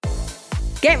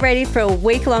Get ready for a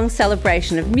week-long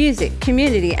celebration of music,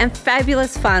 community and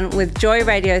fabulous fun with Joy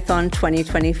Radiothon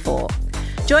 2024.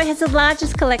 Joy has the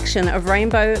largest collection of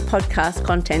rainbow podcast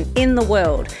content in the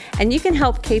world, and you can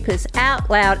help keep us out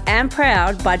loud and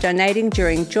proud by donating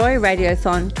during Joy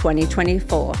Radiothon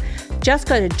 2024. Just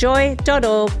go to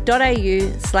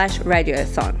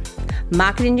joy.org.au/radiothon.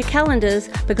 Mark it in your calendars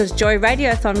because Joy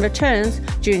Radiothon returns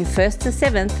June 1st to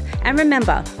 7th, and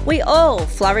remember, we all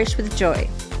flourish with joy.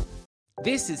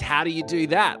 This is How Do You Do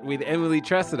That with Emily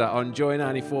Tressida on Joy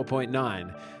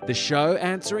 94.9, the show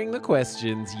answering the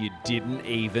questions you didn't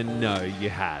even know you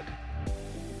had.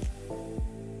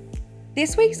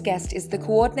 This week's guest is the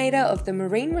coordinator of the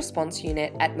Marine Response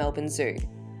Unit at Melbourne Zoo,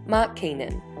 Mark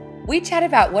Keenan. We chat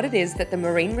about what it is that the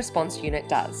Marine Response Unit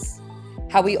does,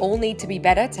 how we all need to be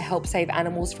better to help save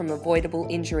animals from avoidable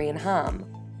injury and harm,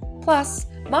 plus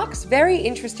Mark's very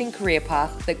interesting career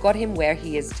path that got him where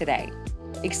he is today.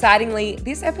 Excitingly,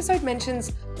 this episode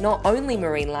mentions not only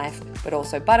marine life, but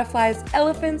also butterflies,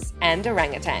 elephants, and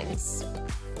orangutans.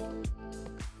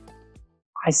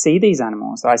 I see these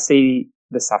animals. I see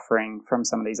the suffering from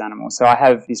some of these animals. So I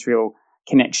have this real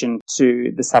connection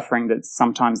to the suffering that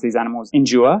sometimes these animals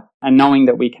endure, and knowing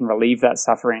that we can relieve that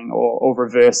suffering or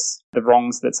reverse the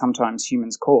wrongs that sometimes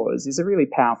humans cause is a really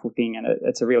powerful thing, and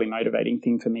it's a really motivating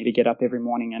thing for me to get up every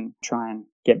morning and try and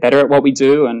get better at what we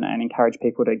do and encourage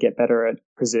people to get better at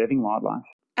preserving wildlife.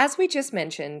 As we just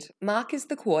mentioned, Mark is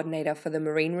the coordinator for the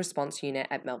Marine Response Unit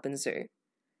at Melbourne Zoo.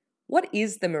 What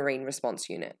is the Marine Response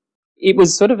Unit? It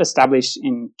was sort of established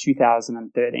in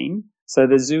 2013. So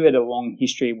the zoo had a long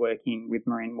history working with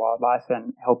marine wildlife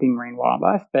and helping marine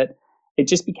wildlife, but it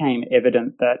just became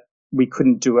evident that we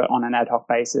couldn't do it on an ad hoc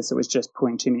basis. It was just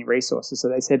pulling too many resources. So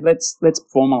they said, let's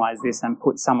formalize this and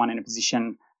put someone in a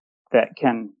position that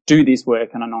can do this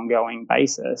work on an ongoing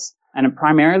basis. And it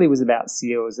primarily was about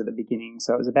seals at the beginning.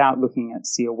 So it was about looking at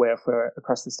seal welfare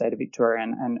across the state of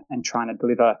Victoria and trying to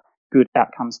deliver good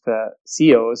outcomes for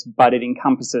seals, but it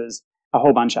encompasses a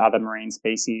whole bunch of other marine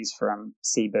species, from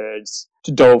seabirds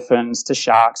to dolphins to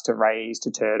sharks to rays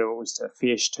to turtles to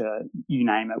fish to you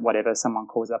name it, whatever someone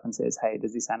calls up and says, hey,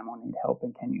 does this animal need help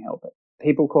and can you help it?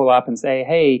 People call up and say,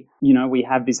 hey, we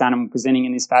have this animal presenting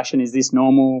in this fashion. Is this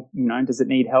normal? Does it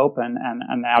need help? And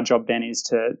our job then is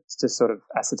to sort of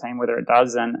ascertain whether it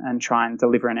does and try and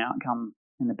deliver an outcome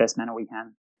in the best manner we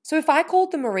can. So if I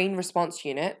called the Marine Response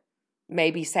Unit,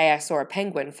 maybe say I saw a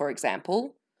penguin, for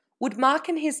example, would Mark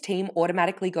and his team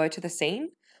automatically go to the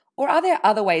scene? Or are there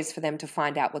other ways for them to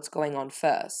find out what's going on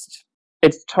first?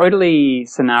 It's totally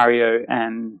scenario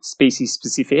and species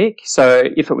specific. So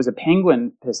if it was a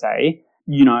penguin per se,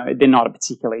 they're not a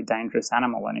particularly dangerous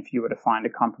animal. And if you were to find a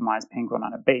compromised penguin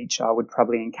on a beach, I would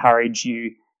probably encourage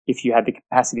you, if you had the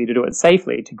capacity to do it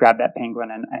safely, to grab that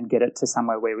penguin and get it to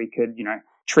somewhere where we could,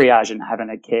 triage and have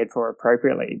it cared for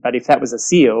appropriately. But if that was a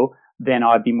seal, then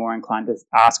I'd be more inclined to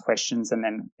ask questions, and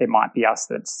then it might be us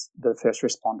that's the first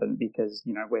respondent because,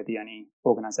 we're the only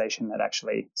organisation that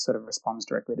actually sort of responds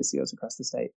directly to seals across the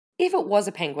state. If it was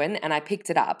a penguin and I picked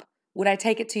it up, would I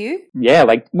take it to you? Yeah,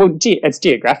 it's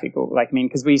geographical,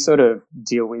 because we sort of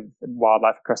deal with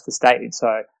wildlife across the state.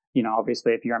 So,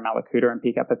 obviously if you're a Malakuta and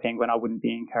pick up a penguin, I wouldn't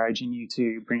be encouraging you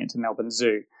to bring it to Melbourne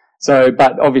Zoo. So,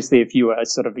 but obviously if you were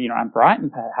sort of, at Brighton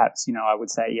perhaps, I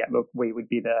would say, yeah, look, we would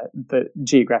be the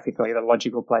geographically the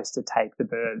logical place to take the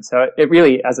bird. So it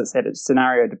really, as I said, it's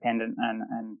scenario dependent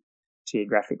and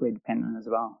geographically dependent as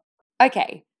well.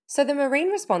 Okay, so the Marine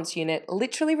Response Unit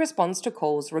literally responds to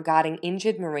calls regarding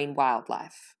injured marine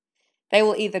wildlife. They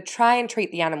will either try and treat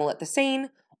the animal at the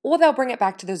scene, or they'll bring it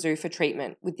back to the zoo for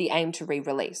treatment with the aim to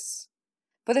re-release.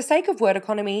 For the sake of word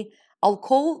economy, I'll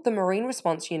call the Marine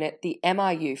Response Unit the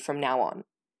MRU from now on.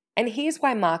 And here's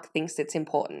why Mark thinks it's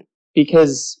important.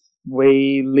 Because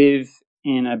we live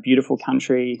in a beautiful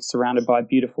country surrounded by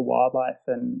beautiful wildlife,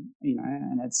 and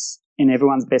it's in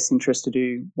everyone's best interest to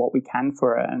do what we can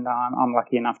for it. And I'm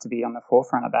lucky enough to be on the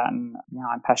forefront of that. And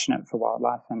I'm passionate for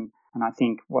wildlife, and I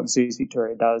think what Zoos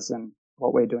Victoria does and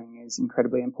what we're doing is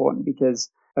incredibly important,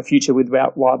 because a future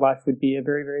without wildlife would be a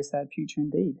very, very sad future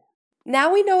indeed.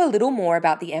 Now we know a little more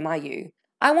about the MRU,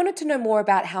 I wanted to know more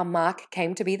about how Mark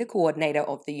came to be the coordinator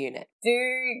of the unit. Do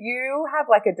you have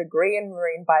like a degree in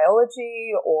marine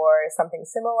biology or something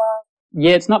similar?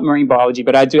 Yeah, it's not marine biology,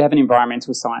 but I do have an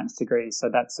environmental science degree, so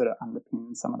that sort of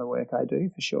underpins some of the work I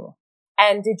do for sure.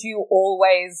 And did you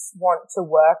always want to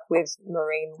work with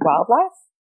marine wildlife?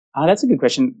 That's a good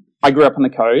question. I grew up on the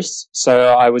coast,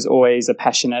 so I was always a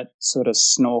passionate sort of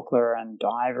snorkeler and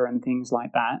diver and things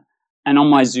like that. And on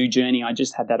my zoo journey, I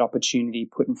just had that opportunity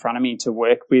put in front of me to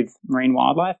work with marine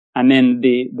wildlife. And then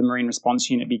the Marine Response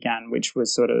Unit began, which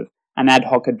was sort of an ad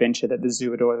hoc adventure that the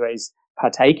zoo had always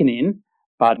partaken in.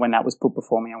 But when that was put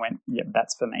before me, I went, yeah,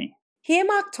 that's for me. Here,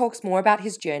 Mark talks more about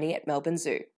his journey at Melbourne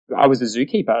Zoo. I was a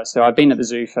zookeeper, so I've been at the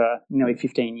zoo for nearly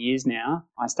 15 years now.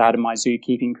 I started my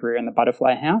zookeeping career in the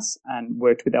Butterfly House and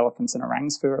worked with elephants and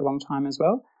orangs for a long time as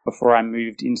well, before I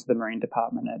moved into the marine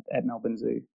department at Melbourne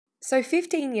Zoo. So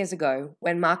 15 years ago,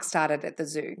 when Mark started at the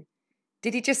zoo,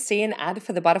 did he just see an ad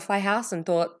for the Butterfly House and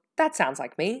thought, that sounds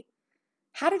like me?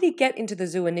 How did he get into the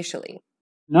zoo initially?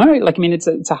 No,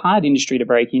 it's a hard industry to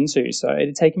break into. So it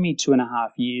had taken me 2.5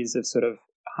 years of sort of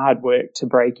hard work to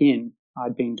break in.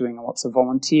 I'd been doing lots of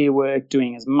volunteer work,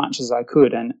 doing as much as I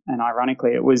could. And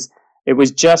ironically, it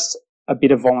was just a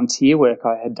bit of volunteer work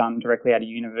I had done directly out of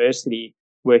university,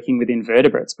 working with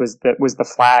invertebrates, was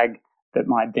the flag that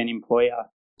my then employer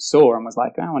saw and was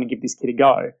like, I want to give this kid a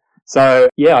go. So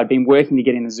yeah, I'd been working to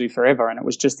get in the zoo forever. And it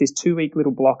was just this 2-week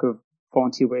little block of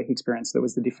volunteer work experience that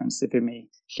was the difference for me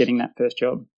getting that first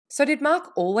job. So did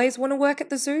Mark always want to work at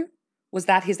the zoo? Was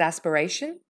that his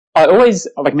aspiration? I always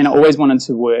wanted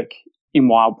to work in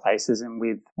wild places and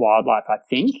with wildlife, I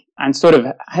think, and sort of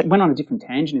went on a different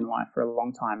tangent in life for a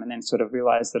long time and then sort of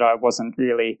realized that I wasn't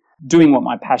really doing what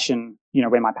my passion,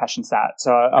 where my passion sat.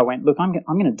 So I went, look, I'm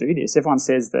going to do this. Everyone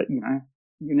says that,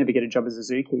 you never get a job as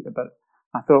a zookeeper, but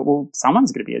I thought, well,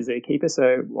 someone's going to be a zookeeper,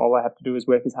 so all I have to do is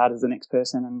work as hard as the next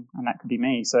person, and that could be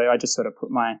me. So I just sort of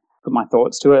put my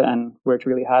thoughts to it and worked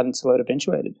really hard until it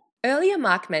eventuated. Earlier,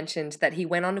 Mark mentioned that he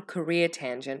went on a career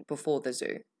tangent before the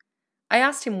zoo. I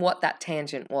asked him what that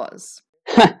tangent was.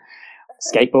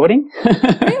 Skateboarding.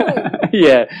 Really?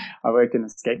 Yeah, I worked in the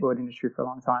skateboard industry for a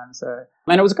long time,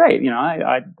 and it was great.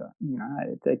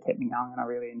 It kept me young, and I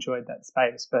really enjoyed that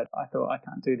space. But I thought, I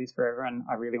can't do this forever, and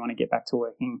I really want to get back to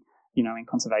working, in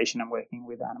conservation and working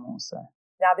with animals. So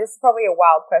now, this is probably a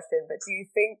wild question, but do you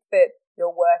think that your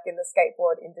work in the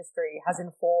skateboard industry has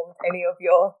informed any of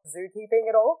your zookeeping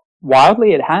at all?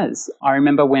 Wildly, it has. I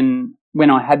remember when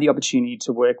I had the opportunity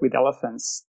to work with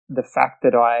elephants, the fact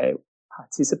that I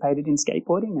participated in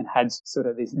skateboarding and had sort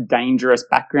of this dangerous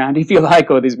background, if you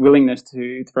like, or this willingness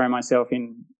to throw myself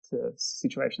into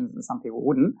situations that some people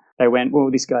wouldn't. They went, well,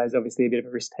 this guy's obviously a bit of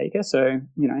a risk taker, so,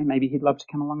 maybe he'd love to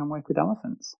come along and work with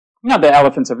elephants. Not that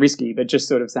elephants are risky, but just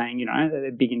sort of saying,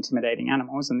 they're big, intimidating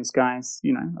animals, and this guy's,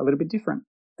 a little bit different.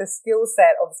 The skill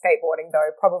set of skateboarding,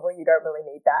 though, probably you don't really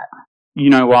need that. You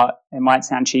know what? It might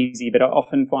sound cheesy, but I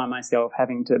often find myself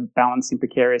having to balance in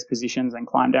precarious positions and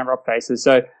climb down rock faces.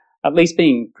 So at least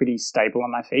being pretty stable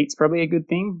on my feet is probably a good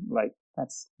thing. Like,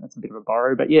 that's a bit of a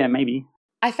borrow, but yeah, maybe.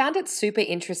 I found it super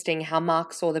interesting how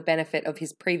Mark saw the benefit of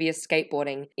his previous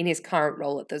skateboarding in his current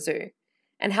role at the zoo,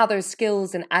 and how those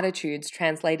skills and attitudes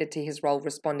translated to his role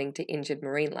responding to injured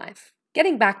marine life.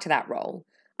 Getting back to that role,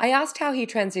 I asked how he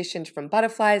transitioned from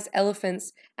butterflies,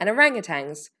 elephants, and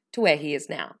orangutans to where he is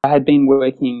now. I had been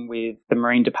working with the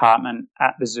marine department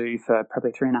at the zoo for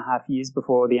probably 3.5 years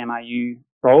before the MRU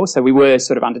role. So we were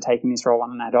sort of undertaking this role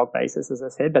on an ad hoc basis, as I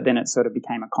said, but then it sort of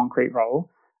became a concrete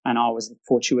role. And I was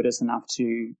fortuitous enough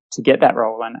to get that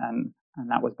role, and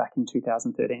that was back in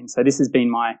 2013. So this has been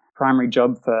my primary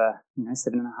job for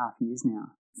 7.5 years now.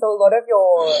 So a lot of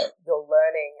your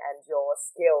learning and your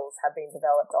skills have been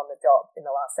developed on the job in the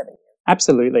last 7 years.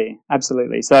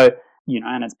 Absolutely. So,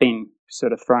 and it's been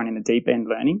sort of thrown in the deep end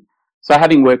learning. So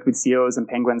having worked with seals and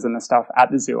penguins and the stuff at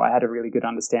the zoo, I had a really good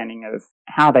understanding of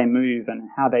how they move and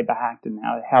how they act and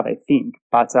how they think.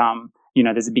 But,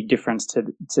 there's a big difference to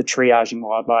triaging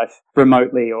wildlife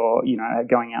remotely or,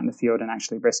 going out in the field and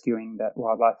actually rescuing that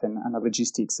wildlife and the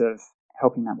logistics of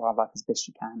helping that wildlife as best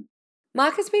you can.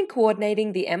 Mark has been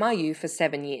coordinating the MRU for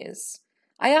 7 years.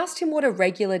 I asked him what a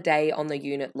regular day on the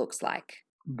unit looks like.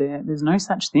 There's no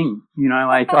such thing.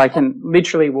 I can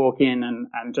literally walk in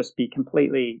and just be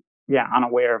completely,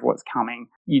 unaware of what's coming.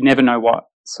 You never know what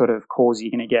sort of calls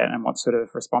you're going to get and what sort of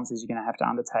responses you're going to have to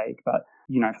undertake. But,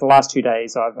 for the last 2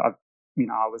 days, I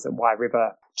was at Wye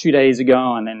River 2 days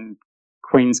ago and then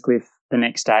Queenscliff the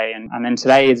next day. And then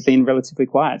today has been relatively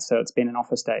quiet. So it's been an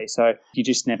office day. So you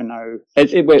just never know.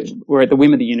 We're at the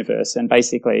whim of the universe, and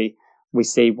basically we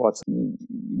see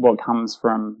what comes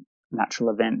from natural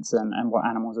events and what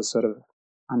animals are sort of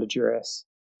under duress.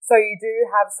 So you do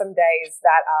have some days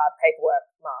that are paperwork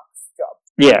Mark's job.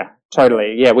 Yeah,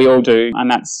 totally. Yeah, we all do. And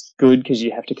that's good because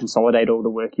you have to consolidate all the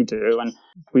work you do. And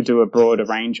we do a broader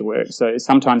range of work. So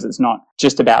sometimes it's not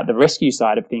just about the rescue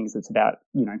side of things. It's about,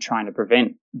 trying to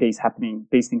prevent these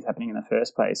things happening in the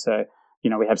first place. So,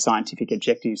 we have scientific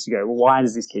objectives to go, well, why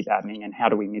does this keep happening and how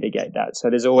do we mitigate that? So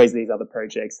there's always these other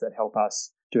projects that help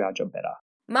us do our job better.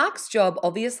 Mark's job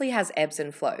obviously has ebbs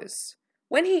and flows.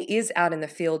 When he is out in the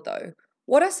field, though,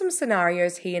 what are some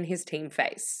scenarios he and his team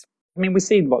face? I mean, we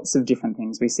see lots of different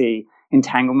things. We see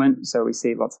entanglement, so we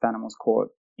see lots of animals caught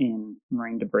in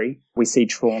marine debris. We see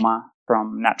trauma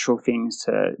from natural things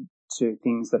to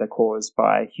things that are caused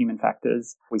by human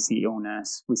factors. We see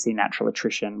illness, we see natural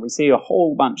attrition, we see a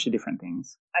whole bunch of different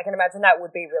things. I can imagine that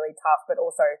would be really tough, but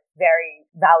also very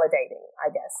validating, I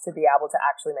guess, to be able to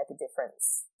actually make a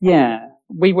difference. Yeah,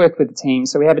 we work with a team.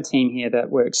 So we have a team here that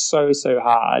works so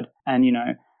hard, and,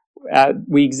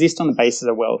 we exist on the basis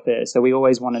of welfare. So we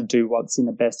always want to do what's in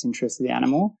the best interest of the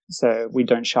animal. So we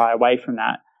don't shy away from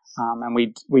that. And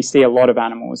we see a lot of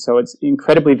animals. So it's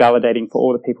incredibly validating for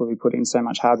all the people who put in so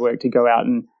much hard work to go out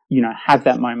and, have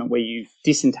that moment where you've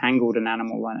disentangled an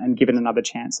animal and given another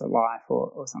chance at life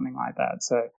or something like that.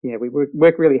 So, yeah, we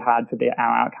work really hard for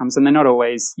our outcomes. And they're not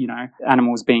always,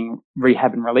 animals being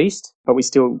rehab and released, but we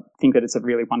still think that it's a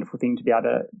really wonderful thing to be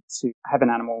able to have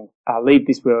an animal leave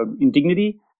this world in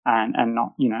dignity and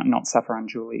not suffer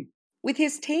unduly. With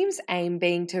his team's aim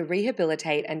being to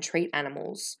rehabilitate and treat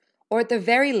animals, or at the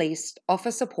very least,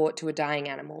 offer support to a dying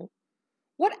animal,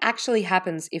 what actually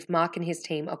happens if Mark and his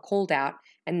team are called out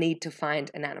and need to find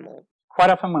an animal?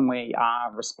 Quite often when we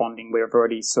are responding, we've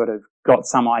already sort of got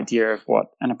some idea of what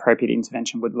an appropriate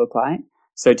intervention would look like.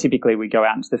 So typically we go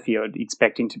out into the field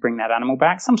expecting to bring that animal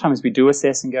back. Sometimes we do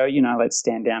assess and go, let's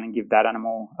stand down and give that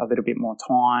animal a little bit more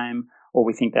time, or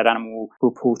we think that animal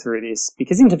will pull through this,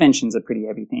 because intervention's a pretty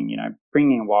heavy thing.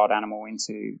 Bringing a wild animal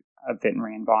into a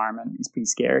veterinary environment is pretty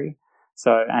scary.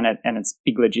 So, and it's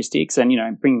big logistics, and,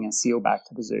 bringing a seal back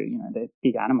to the zoo, they're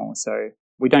big animals. So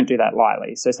we don't do that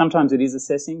lightly. So sometimes it is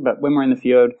assessing, but when we're in the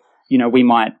field, we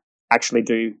might actually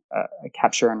do a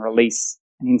capture and release,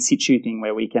 an in situ thing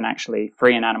where we can actually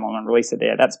free an animal and release it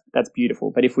there. That's beautiful.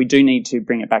 But if we do need to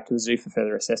bring it back to the zoo for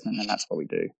further assessment, then that's what we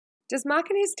do. Does Mark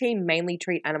and his team mainly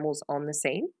treat animals on the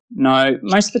scene? No,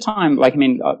 most of the time,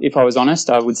 if I was honest,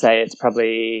 I would say it's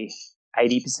probably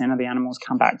 80% of the animals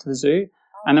come back to the zoo.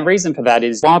 And the reason for that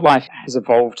is wildlife has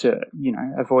evolved to,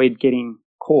 avoid getting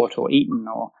caught or eaten,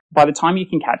 or by the time you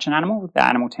can catch an animal, the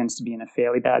animal tends to be in a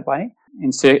fairly bad way.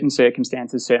 In certain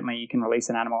circumstances, certainly you can release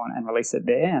an animal and release it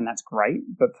there, and that's great.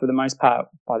 But for the most part,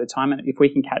 by the time, if we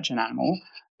can catch an animal,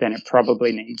 then it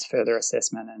probably needs further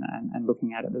assessment and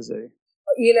looking at the zoo.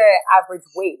 Average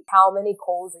week, how many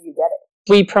calls are you getting?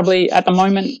 We probably, at the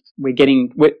moment,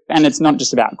 and it's not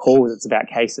just about calls, it's about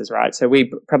cases, right? So we're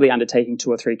probably undertaking 2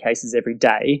 or 3 cases every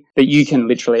day, but you can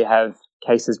literally have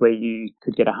cases where you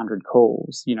could get 100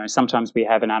 calls. Sometimes we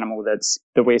have an animal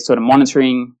that we're sort of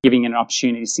monitoring, giving it an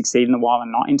opportunity to succeed in the wild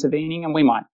and not intervening, and we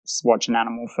might watch an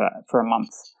animal for a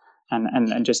month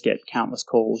and just get countless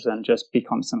calls and just be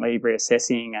constantly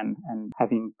reassessing and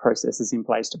having processes in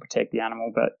place to protect the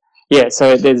animal. But yeah,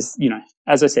 so there's,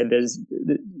 as I said, there's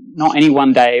not any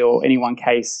one day or any one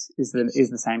case is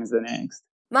the same as the next.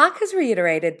 Mark has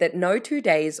reiterated that no 2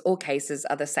 days or cases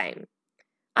are the same.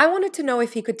 I wanted to know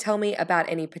if he could tell me about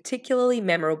any particularly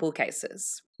memorable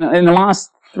cases. In the last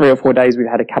 3 or 4 days, we've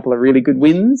had a couple of really good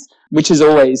wins, which is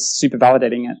always super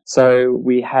validating it. So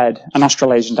we had an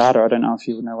Australasian darter. I don't know if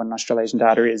you know what an Australasian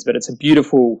darter is, but it's a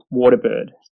beautiful water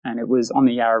bird, and it was on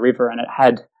the Yarra River, and it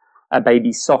had a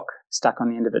baby sock stuck on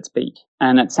the end of its beak.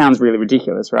 And it sounds really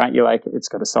ridiculous, right? You're like, it's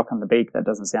got a sock on the beak. That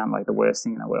doesn't sound like the worst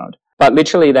thing in the world. But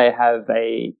literally they have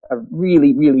a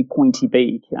really, really pointy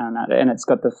beak, and it's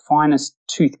got the finest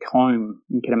tooth comb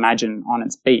you can imagine on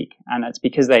its beak. And it's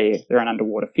because they're an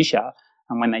underwater fisher,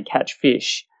 and when they catch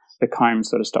fish, the comb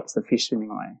sort of stops the fish swimming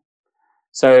away.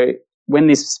 So when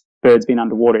this bird's been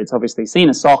underwater, it's obviously seen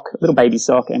a sock, a little baby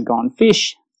sock, and gone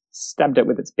fish, stabbed it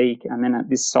with its beak, and then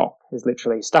this sock is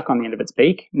literally stuck on the end of its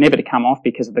beak, never to come off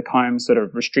because of the comb sort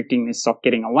of restricting this sock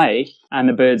getting away, and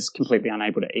the bird's completely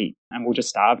unable to eat and will just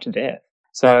starve to death.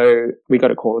 So we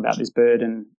got a call about this bird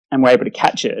and we're able to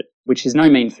catch it, which is no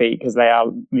mean feat because they are,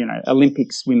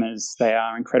 Olympic swimmers. They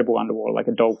are incredible underwater like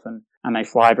a dolphin, and they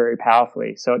fly very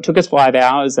powerfully. So it took us 5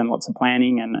 hours and lots of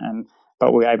planning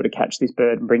but we were able to catch this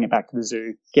bird and bring it back to the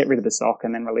zoo, get rid of the sock,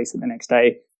 and then release it the next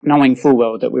day, knowing full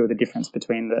well that we were the difference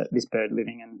between this bird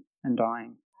living and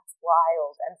dying. That's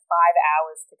wild. And 5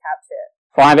 hours to catch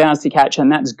it. 5 hours to catch,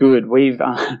 and that's good.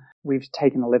 We've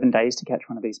taken 11 days to catch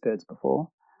one of these birds before.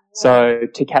 So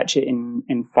to catch it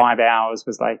in 5 hours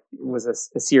was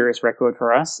a serious record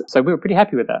for us. So we were pretty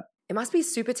happy with that. It must be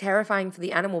super terrifying for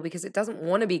the animal because it doesn't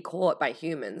want to be caught by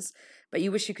humans, but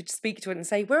you wish you could speak to it and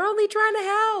say, "We're only trying to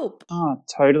help." Oh,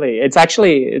 totally. It's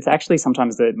actually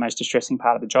sometimes the most distressing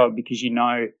part of the job because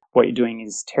what you're doing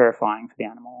is terrifying for the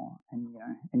animal,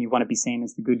 and you want to be seen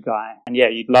as the good guy. And yeah,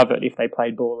 you'd love it if they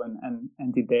played ball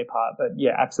and did their part. But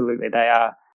yeah, absolutely, they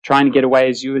are trying to get away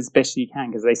as best you can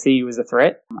because they see you as a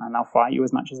threat and they'll fight you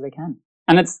as much as they can.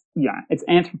 And it's, it's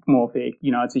anthropomorphic,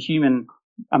 it's a human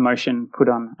emotion put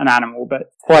on an animal,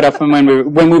 but quite often when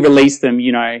we release them,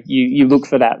 you look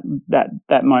for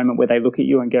that moment where they look at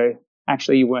you and go,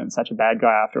 actually, you weren't such a bad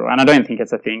guy after all. And I don't think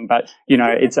it's a thing, but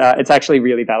it's actually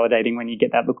really validating when you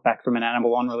get that look back from an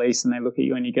animal on release and they look at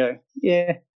you and you go,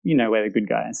 yeah, we're the good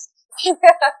guys. I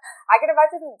can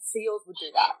imagine seals would do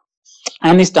that.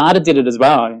 And this data did it as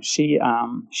well. She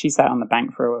sat on the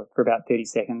bank for about 30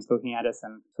 seconds looking at us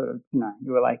and sort of,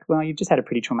 you were like, well, you've just had a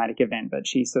pretty traumatic event, but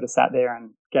she sort of sat there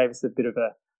and gave us a bit of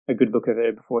a good look at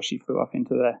her before she flew off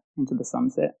into the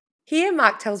sunset. Here,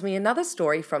 Mark tells me another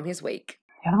story from his week.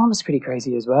 The other one was pretty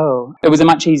crazy as well. It was a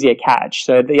much easier catch.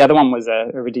 So the other one was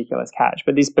a ridiculous catch.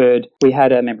 But this bird, we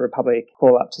had a member of public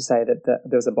call up to say that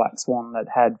there was a black swan that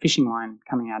had fishing line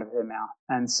coming out of her mouth.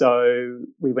 And so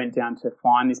we went down to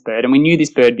find this bird. And we knew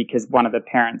this bird because one of the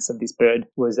parents of this bird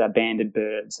was a banded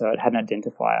bird. So it had an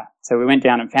identifier. So we went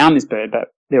down and found this bird, but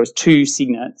there was 2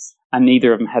 cygnets. And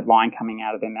neither of them had line coming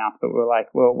out of their mouth. But we were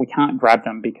like, well, we can't grab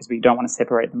them because we don't want to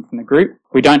separate them from the group.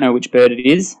 We don't know which bird it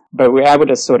is, but we were able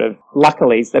to sort of,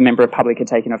 luckily, the member of public had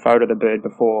taken a photo of the bird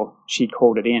before she'd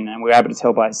called it in. And we were able to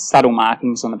tell by subtle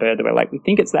markings on the bird that we're like, we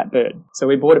think it's that bird. So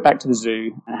we brought it back to the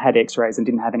zoo and it had x-rays and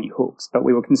didn't have any hooks. But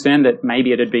we were concerned that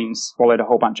maybe it had been swallowed a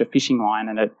whole bunch of fishing line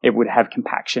and it would have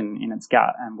compaction in its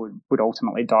gut and would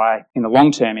ultimately die in the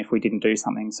long term if we didn't do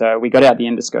something. So we got out the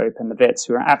endoscope and the vets,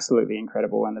 who are absolutely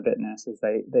incredible, and the vet nurses,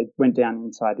 they went down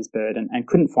inside this bird and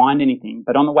couldn't find anything.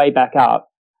 But on the way back up,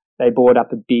 they brought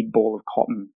up a big ball of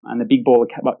cotton. And the big ball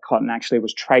of cotton actually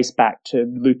was traced back to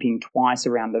looping twice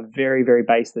around the very, very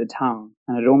base of the tongue.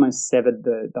 And it almost severed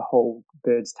the whole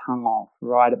bird's tongue off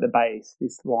right at the base,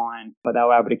 this line. But they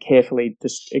were able to carefully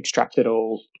just extract it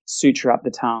all, suture up the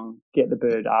tongue, get the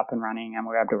bird up and running, and we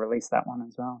were able to release that one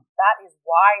as well. That is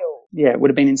wild. Yeah, it would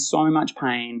have been in so much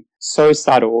pain, so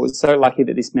subtle. It was so lucky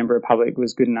that this member of public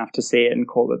was good enough to see it and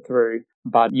call it through.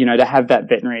 But, to have that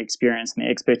veterinary experience and the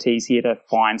expertise here to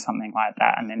find something like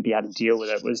that and then be able to deal with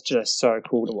it was just so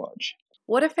cool to watch.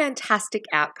 What a fantastic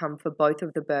outcome for both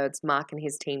of the birds Mark and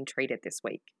his team treated this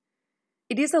week.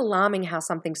 It is alarming how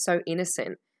something so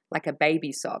innocent, like a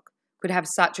baby sock, could have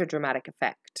such a dramatic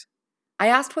effect. I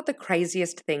asked what the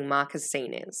craziest thing Mark has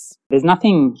seen is. There's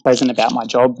nothing pleasant about my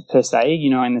job per se,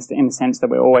 in the sense that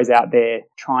we're always out there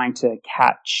trying to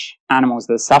catch animals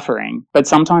that are suffering. But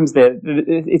sometimes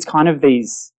it's kind of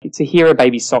these, to hear a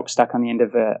baby sock stuck on the end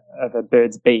of a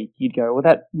bird's beak, you'd go,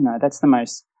 well, that's the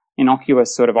most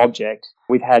innocuous sort of object.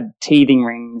 We've had teething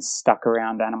rings stuck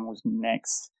around animals'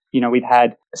 necks. We've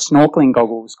had snorkeling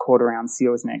goggles caught around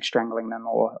seals' necks, strangling them,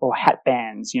 or hat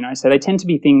bands, so they tend to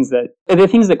be things that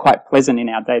are quite pleasant in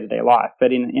our day-to-day life,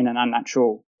 but in an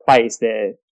unnatural place,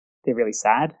 they're really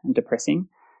sad and depressing.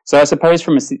 So I suppose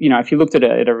if you looked at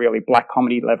it at a really black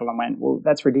comedy level and went, well,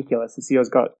 that's ridiculous. The seal's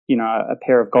got, a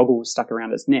pair of goggles stuck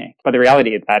around its neck. But the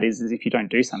reality of that is if you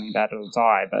don't do something about it, it'll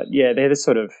die. But yeah, they're the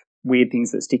sort of weird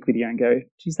things that stick with you and go,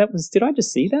 geez, did I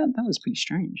just see that? That was pretty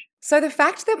strange. So the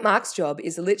fact that Mark's job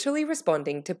is literally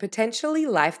responding to potentially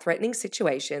life-threatening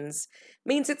situations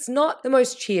means it's not the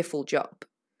most cheerful job.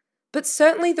 But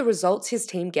certainly the results his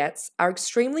team gets are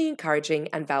extremely encouraging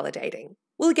and validating.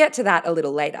 We'll get to that a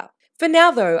little later. For now,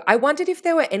 though, I wondered if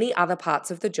there were any other parts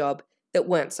of the job that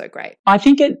weren't so great. I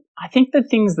think the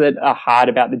things that are hard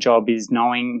about the job is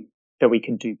knowing that we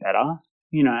could do better.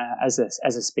 As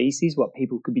a species, what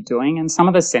people could be doing, and some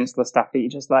of the senseless stuff that you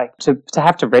just like to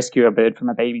have to rescue a bird from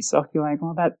a baby sock, you're like,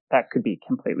 well, that could be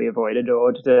completely avoided,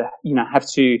 or to have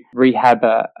to rehab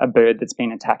a bird that's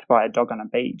been attacked by a dog on a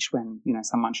beach when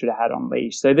someone should have had on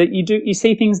leash. So that you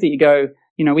see things that you go,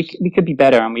 we could be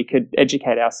better, and we could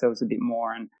educate ourselves a bit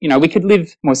more, and we could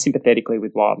live more sympathetically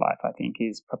with wildlife, I think,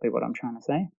 is probably what I'm trying to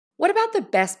say. What about the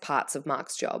best parts of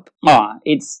Mark's job?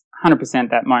 It's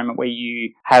 100% that moment where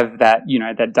you have that,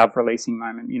 that dove releasing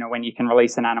moment, when you can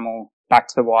release an animal back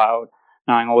to the wild,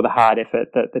 knowing all the hard effort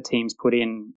that the team's put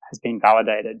in has been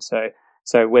validated.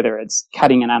 So whether it's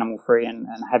cutting an animal free and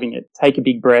having it take a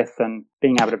big breath and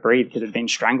being able to breathe because it had been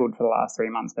strangled for the last 3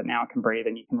 months, but now it can breathe,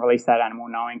 and you can release that animal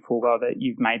knowing full well that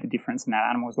you've made the difference in that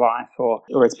animal's life, or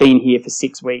it's been here for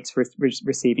 6 weeks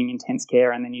receiving intense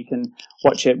care, and then you can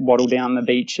watch it waddle down the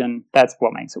beach, and that's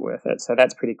what makes it worth it. So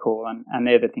that's pretty cool, and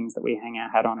they're the things that we hang our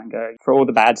hat on and go, for all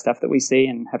the bad stuff that we see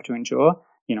and have to endure,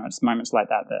 it's moments like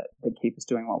that keep us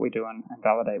doing what we do and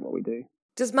validate what we do.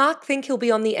 Does Mark think he'll be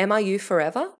on the MRU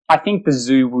forever? I think the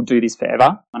zoo will do this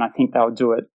forever, and I think they'll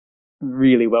do it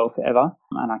really well forever,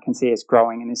 and I can see us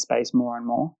growing in this space more and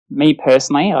more. Me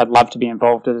personally, I'd love to be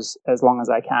involved as long as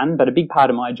I can, but a big part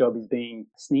of my job is being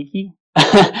sneaky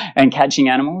and catching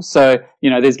animals. So,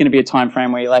 there's going to be a time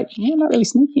frame where you're like, I'm not really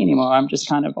sneaky anymore. I'm just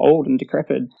kind of old and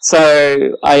decrepit.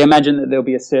 So I imagine that there'll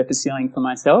be a surface ceiling for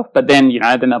myself, but then,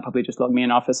 then they'll probably just log me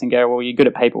in an office and go, well, you're good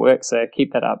at paperwork, so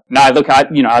keep that up. No, look,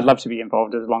 I'd love to be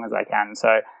involved as long as I can.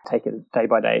 So take it day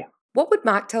by day. What would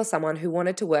Mark tell someone who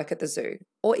wanted to work at the zoo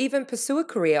or even pursue a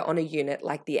career on a unit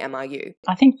like the MRU?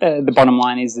 I think the bottom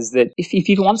line is that if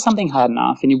you want something hard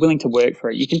enough and you're willing to work for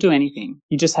it, you can do anything.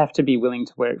 You just have to be willing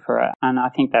to work for it. And I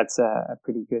think that's a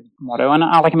pretty good motto. And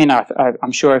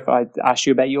I'm sure if I asked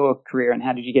you about your career and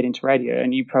how did you get into radio,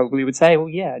 and you probably would say, well,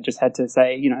 yeah, I just had to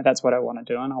say, that's what I want to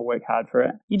do and I'll work hard for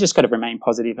it. You just got to remain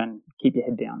positive and keep your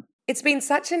head down. It's been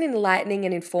such an enlightening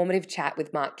and informative chat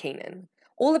with Mark Keenan,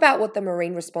 all about what the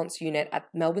Marine Response Unit at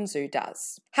Melbourne Zoo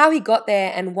does, how he got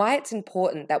there, and why it's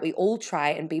important that we all try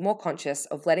and be more conscious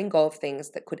of letting go of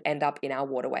things that could end up in our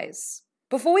waterways.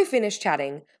 Before we finish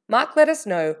chatting, Mark let us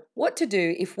know what to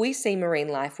do if we see marine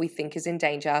life we think is in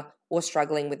danger or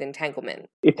struggling with entanglement.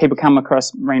 If people come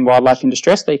across marine wildlife in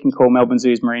distress, they can call Melbourne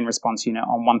Zoo's Marine Response Unit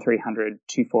on 1300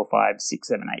 245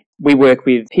 678. We work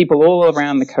with people all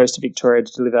around the coast of Victoria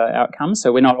to deliver outcomes,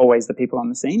 so we're not always the people on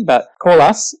the scene, but call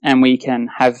us and we can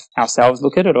have ourselves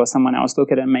look at it or someone else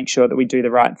look at it and make sure that we do the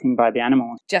right thing by the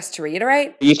animal. Just to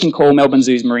reiterate, you can call Melbourne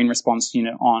Zoo's Marine Response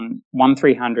Unit on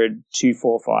 1300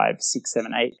 245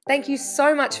 678. Thank you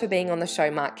so much for being on the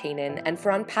show, Mark Keenan, and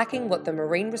for unpacking what the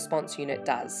Marine Response Unit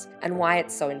does and why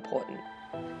it's so important.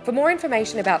 For more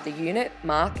information about the unit,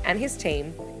 Mark and his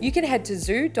team, you can head to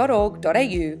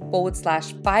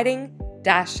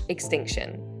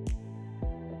zoo.org.au/fighting-extinction.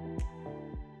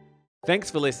 Thanks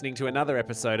for listening to another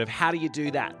episode of How Do You Do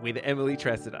That with Emily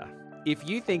Tressida. If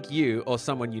you think you or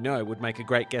someone you know would make a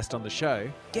great guest on the show,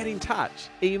 get in touch.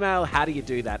 Email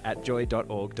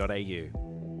howdoyoudothat@joy.org.au.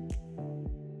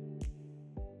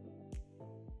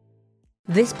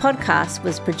 This podcast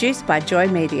was produced by Joy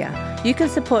Media. You can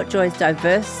support Joy's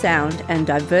diverse sound and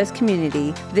diverse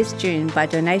community this June by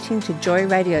donating to Joy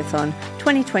Radiothon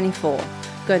 2024.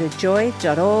 Go to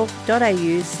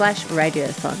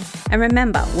joy.org.au/radiothon. And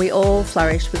remember, we all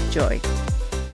flourish with joy.